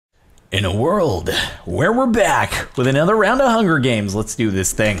In a world where we're back with another round of Hunger Games, let's do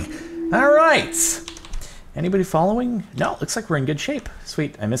this thing. All right. Anybody following? No, looks like we're in good shape.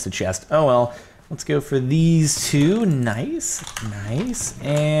 Sweet, I missed a chest. Oh well, let's go for these two. Nice, nice.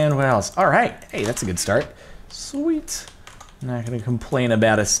 And what else? All right, hey, that's a good start. Sweet. Not gonna complain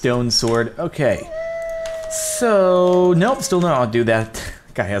about a stone sword. Okay. So, nope, still not. I'll do that.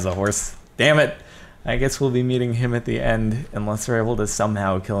 Guy has a horse. Damn it. I guess we'll be meeting him at the end, unless we're able to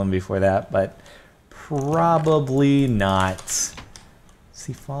somehow kill him before that, but probably not. Is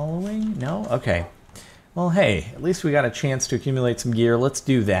he following? No? Okay. Well, hey, at least we got a chance to accumulate some gear. Let's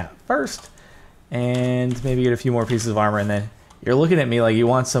do that first, and maybe get a few more pieces of armor, and then you're looking at me like you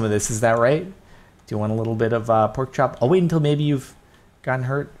want some of this. Is that right? Do you want a little bit of pork chop? I'll wait until maybe you've gotten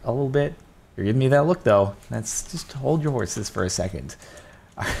hurt a little bit. You're giving me that look, though. Let's just hold your horses for a second.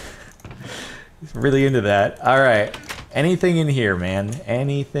 Really into that. All right. Anything in here, man?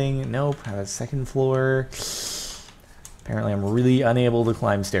 Anything? Nope. I have a second floor. Apparently, I'm really unable to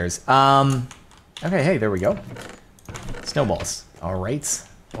climb stairs. Okay, hey, there we go. Snowballs. All right.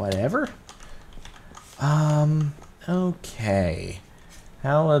 Whatever. Okay.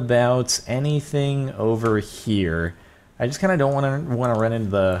 How about anything over here? I just kind of don't want to run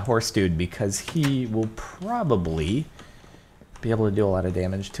into the horse dude because he will probably be able to do a lot of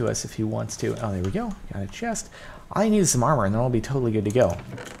damage to us if he wants to. Oh, there we go. Got a chest. All I need is some armor, and then I'll be totally good to go.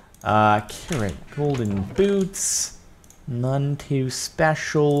 Carrot, golden boots. None too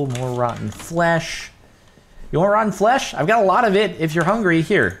special. More rotten flesh. You want rotten flesh? I've got a lot of it if you're hungry.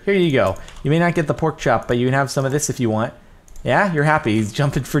 Here you go. You may not get the pork chop, but you can have some of this if you want. Yeah, you're happy. He's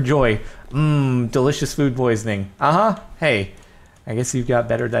jumping for joy. Mmm, delicious food poisoning. Uh-huh. Hey, I guess you've got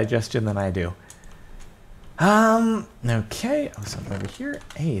better digestion than I do. Okay. Oh, something over here.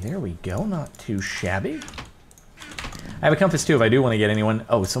 Hey, there we go. Not too shabby. I have a compass too if I do want to get anyone.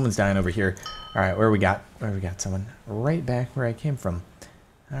 Oh, someone's dying over here. All right, where we got someone? Right back where I came from.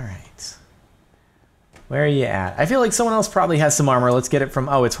 All right. Where are you at? I feel like someone else probably has some armor. Let's get it from,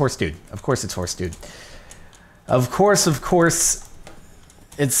 oh, it's Horse Dude. Of course it's Horse Dude. Of course,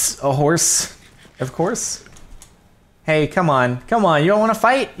 it's a horse. Of course. Hey, come on. Come on. You don't want to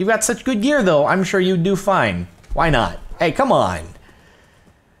fight? You've got such good gear, though. I'm sure you'd do fine. Why not? Hey, come on.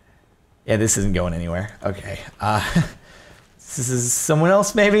 Yeah, this isn't going anywhere. Okay. This is someone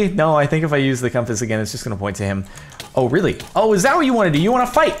else, maybe? No, I think if I use the compass again, it's just going to point to him. Oh, really? Oh, is that what you want to do? You want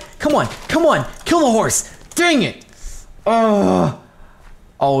to fight? Come on. Come on. Kill the horse. Dang it. Oh,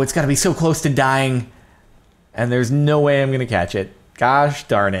 it's got to be so close to dying. And there's no way I'm going to catch it. Gosh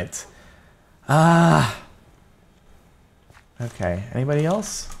darn it. Okay, anybody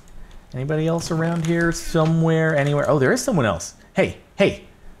else? Anybody else around here somewhere, anywhere? Oh, there is someone else. Hey, hey,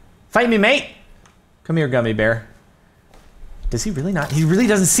 fight me, mate. Come here, gummy bear. Does he really not? He really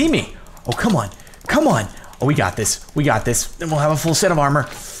doesn't see me. Oh, come on, come on. Oh, we got this, we got this. Then we'll have a full set of armor.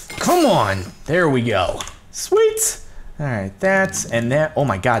 Come on, there we go. Sweet. All right, that's, and that, oh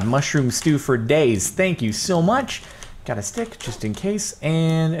my God, mushroom stew for days. Thank you so much. Got a stick just in case,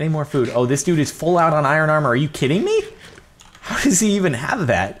 and any more food. Oh, this dude is full out on iron armor. Are you kidding me? How does he even have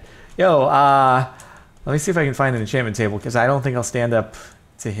that? Yo, let me see if I can find an enchantment table, because I don't think I'll stand up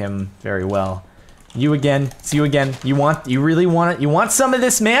to him very well. You again, it's you again. You really want it? You want some of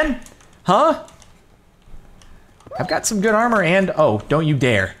this, man? Huh? I've got some good armor and, oh, don't you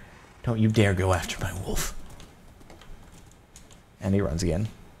dare go after my wolf. And he runs again.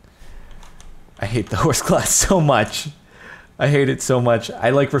 I hate the horse class so much. I hate it so much.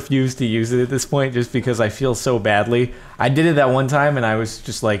 I like refuse to use it at this point just because I feel so badly. I did it that one time and I was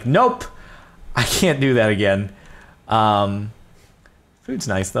just like, nope, I can't do that again. Food's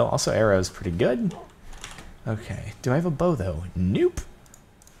nice though. Also arrows pretty good. Okay, do I have a bow though? Nope.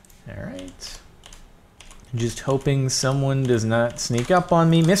 All right. Just hoping someone does not sneak up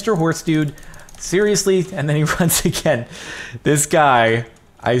on me. Mr. Horse Dude, seriously? And then he runs again. This guy,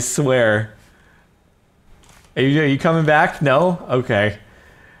 I swear. Are you coming back? No? Okay.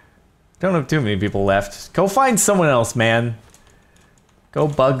 Don't have too many people left. Go find someone else, man. Go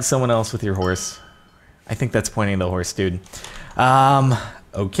bug someone else with your horse. I think that's pointing to the Horse Dude.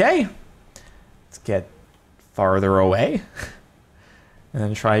 Okay. Let's get farther away. And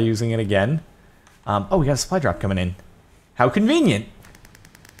then try using it again. Oh, we got a supply drop coming in. How convenient.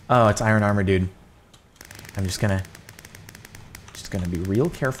 Oh, it's iron armor, dude. I'm just gonna be real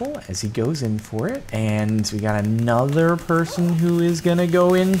careful as he goes in for it. And we got another person who is gonna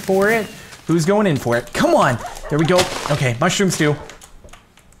go in for it. Who's going in for it? Come on! There we go. Okay, mushroom stew.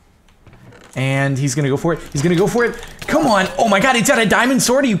 And he's gonna go for it. He's gonna go for it. Come on! Oh my God, he's got a diamond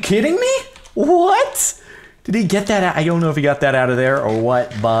sword. Are you kidding me? What? Did he get that out? I don't know if he got that out of there or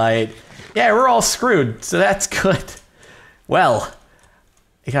what, but yeah, we're all screwed, so that's good. Well,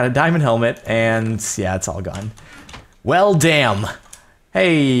 he got a diamond helmet, and yeah, it's all gone. Well, damn.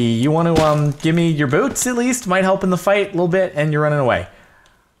 Hey, you want to give me your boots at least? Might help in the fight a little bit, and you're running away.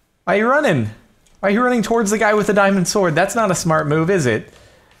 Why are you running? Why are you running towards the guy with the diamond sword? That's not a smart move, is it?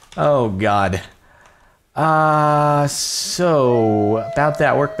 Oh, God. So, about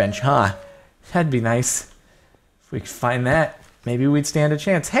that workbench, huh? That'd be nice. If we could find that, maybe we'd stand a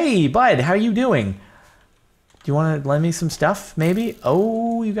chance. Hey, bud, how you doing? Do you want to lend me some stuff, maybe?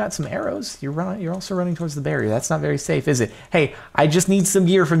 Oh, you got some arrows. You're also running towards the barrier. That's not very safe, is it? Hey, I just need some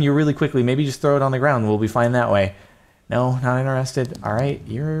gear from you really quickly. Maybe just throw it on the ground. We'll be fine that way. No, not interested. All right,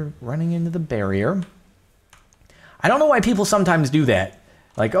 you're running into the barrier. I don't know why people sometimes do that.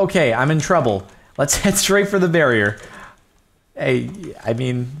 Like, okay, I'm in trouble. Let's head straight for the barrier. Hey, I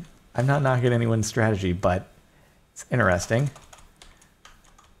mean, I'm not knocking anyone's strategy, but it's interesting.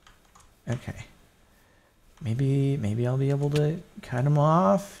 Okay. Maybe I'll be able to cut him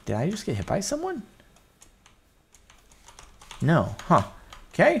off. Did I just get hit by someone? No. Huh.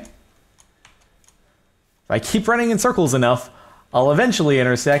 Okay. If I keep running in circles enough, I'll eventually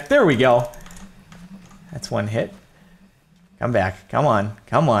intersect. There we go. That's one hit. Come back. Come on.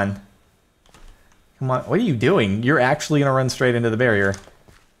 Come on. Come on. What are you doing? You're actually going to run straight into the barrier.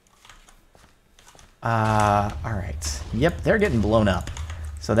 Alright. Yep, they're getting blown up.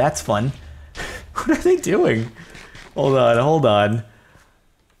 So that's fun. What are they doing? Hold on, hold on.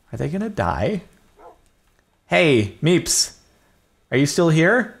 Are they gonna die? Hey, Meeps. Are you still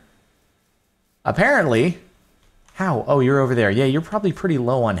here? Apparently. How? Oh, you're over there. Yeah, you're probably pretty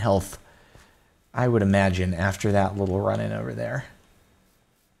low on health. I would imagine after that little run-in over there.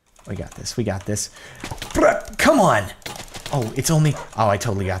 We got this, we got this. Come on! Oh, it's only... Oh, I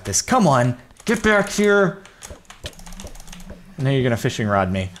totally got this. Come on! Get back here! Now you're gonna fishing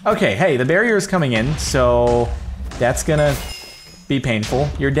rod me. Okay, hey, the barrier is coming in, so that's gonna be painful.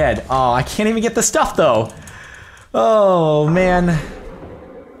 You're dead. Oh, I can't even get the stuff, though. Oh, man.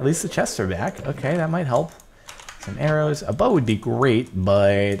 At least the chests are back. Okay, that might help. Some arrows. A bow would be great,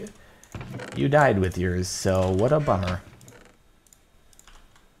 but you died with yours, so what a bummer.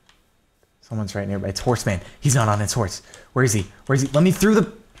 Someone's right nearby. It's Horseman. He's not on his horse. Where is he? Where is he? Let me through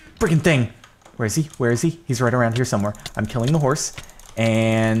the freaking thing. Where is he? Where is he? He's right around here somewhere. I'm killing the horse.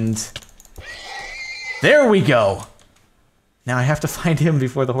 And there we go. Now I have to find him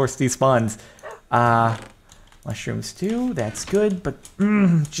before the horse despawns. Mushrooms too. That's good. But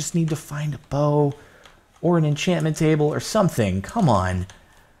just need to find a bow or an enchantment table or something. Come on.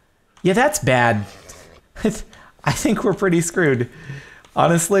 Yeah, that's bad. I think we're pretty screwed.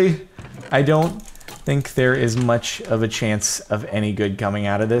 Honestly, I don't think there is much of a chance of any good coming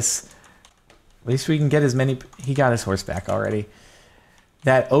out of this. At least we can get as many... He got his horse back already.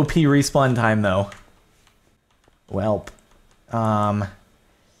 That OP respawn time, though. Welp.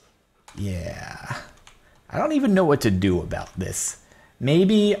 Yeah. I don't even know what to do about this.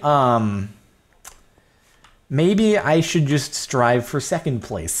 Maybe I should just strive for second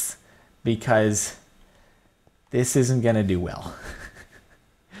place. Because this isn't going to do well.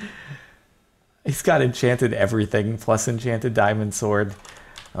 He's got enchanted everything, plus enchanted diamond sword.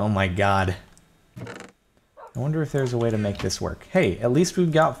 Oh my god. I wonder if there's a way to make this work. Hey, at least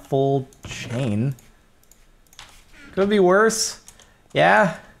we've got full chain. Could be worse.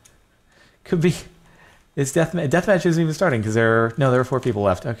 Yeah. Could be. It's deathmatch isn't even starting because there are 4 people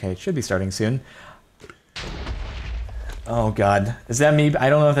left. Okay, it should be starting soon. Oh god. Is that me? I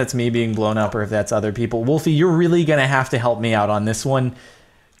don't know if that's me being blown up or if that's other people. Wolfie, you're really gonna have to help me out on this one.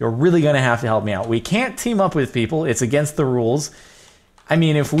 You're really gonna have to help me out. We can't team up with people. It's against the rules. I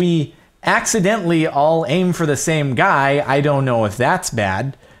mean, if we accidentally all aim for the same guy, I don't know if that's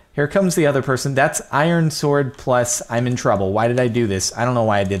bad. Here comes the other person. That's Iron Sword plus I'm in trouble. Why did I do this? I don't know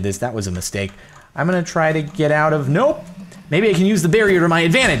why I did this. That was a mistake. I'm gonna try to get out of... Nope! Maybe I can use the barrier to my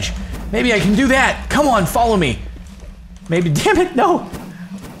advantage. Maybe I can do that. Come on, follow me. Maybe... Damn it, no!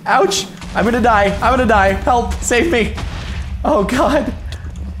 Ouch! I'm gonna die. I'm gonna die. Help! Save me! Oh, God.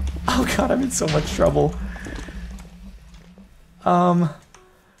 Oh, God, I'm in so much trouble.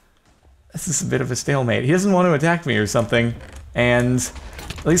 This is a bit of a stalemate. He doesn't want to attack me or something. And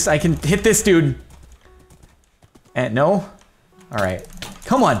at least I can hit this dude. And no? Alright.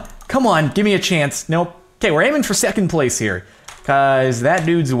 Come on. Come on. Give me a chance. Nope. Okay, we're aiming for second place here. Because that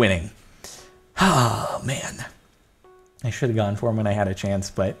dude's winning. Oh, man. I should have gone for him when I had a chance,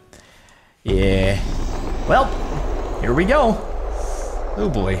 but... Yeah. Well, here we go. Oh,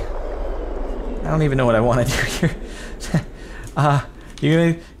 boy. I don't even know what I want to do here.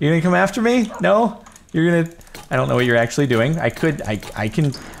 You gonna come after me? No? You're gonna... I don't know what you're actually doing. I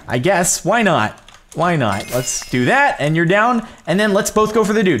guess. Why not? Why not? Let's do that, and you're down, and then let's both go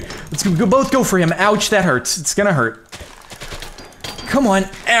for the dude. Let's both go for him. Ouch, that hurts. It's gonna hurt. Come on.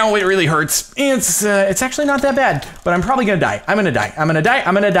 Ow, it really hurts. It's actually not that bad, but I'm probably gonna die. I'm gonna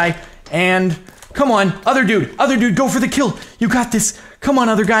die. And come on, other dude, go for the kill. You got this. Come on,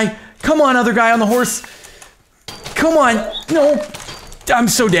 other guy. Come on, other guy on the horse. Come on. No. I'm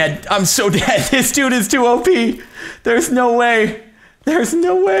so dead. This dude is too OP. There's no way.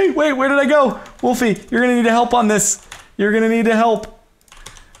 Wait, where did I go? Wolfie, you're gonna need help on this. You're gonna need to help.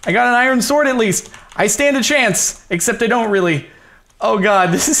 I got an iron sword at least. I stand a chance, except I don't really. Oh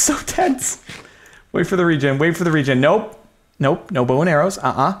God, this is so tense. Wait for the regen. Nope. No bow and arrows.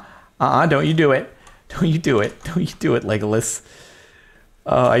 Don't you do it. Don't you do it, Legolas.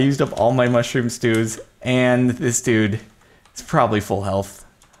 I used up all my mushroom stews, and this dude is probably full health.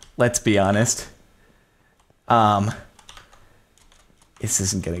 Let's be honest. This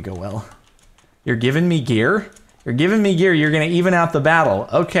isn't gonna go well. You're giving me gear? You're gonna even out the battle.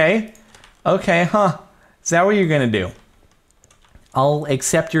 Okay, huh? Is that what you're gonna do? I'll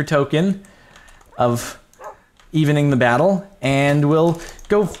accept your token of evening the battle, and we'll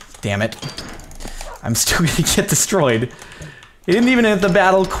go... Damn it. I'm still gonna get destroyed. He didn't even hit the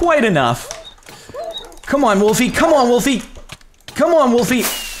battle quite enough. Come on, Wolfie.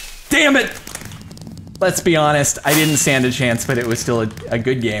 Damn it! Let's be honest, I didn't stand a chance, but it was still a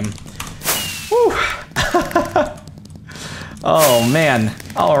good game. Whew. Oh, man.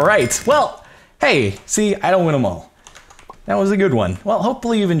 All right. Well, hey, see, I don't win them all. That was a good one. Well,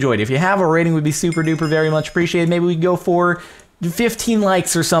 hopefully you've enjoyed. If you have, a rating would be super duper very much appreciated. Maybe we could go for 15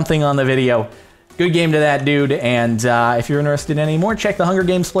 likes or something on the video. Good game to that dude, and if you're interested in any more, check the Hunger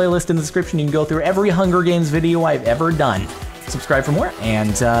Games playlist in the description. You can go through every Hunger Games video I've ever done. Subscribe for more,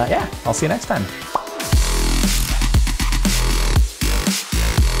 and yeah, I'll see you next time.